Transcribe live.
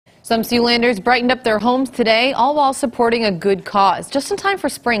Some Siouxlanders brightened up their homes today, all while supporting a good cause. Just in time for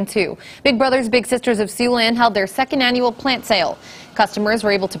spring, too. Big Brothers Big Sisters of Siouxland held their second annual plant sale. Customers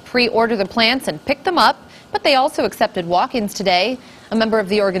were able to pre-order the plants and pick them up, but they also accepted walk-ins today. A member of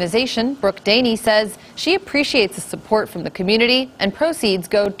the organization, Brooke Daney, says she appreciates the support from the community, and proceeds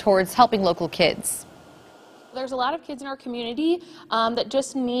go towards helping local kids. There's a lot of kids in our community that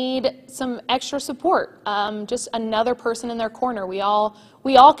just need some extra support, just another person in their corner. We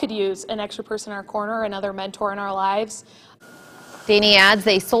all could use an extra person in our corner, another mentor in our lives. Daney adds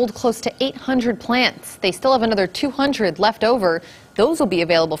they sold close to 800 plants. They still have another 200 left over. Those will be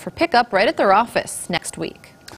available for pickup right at their office next week.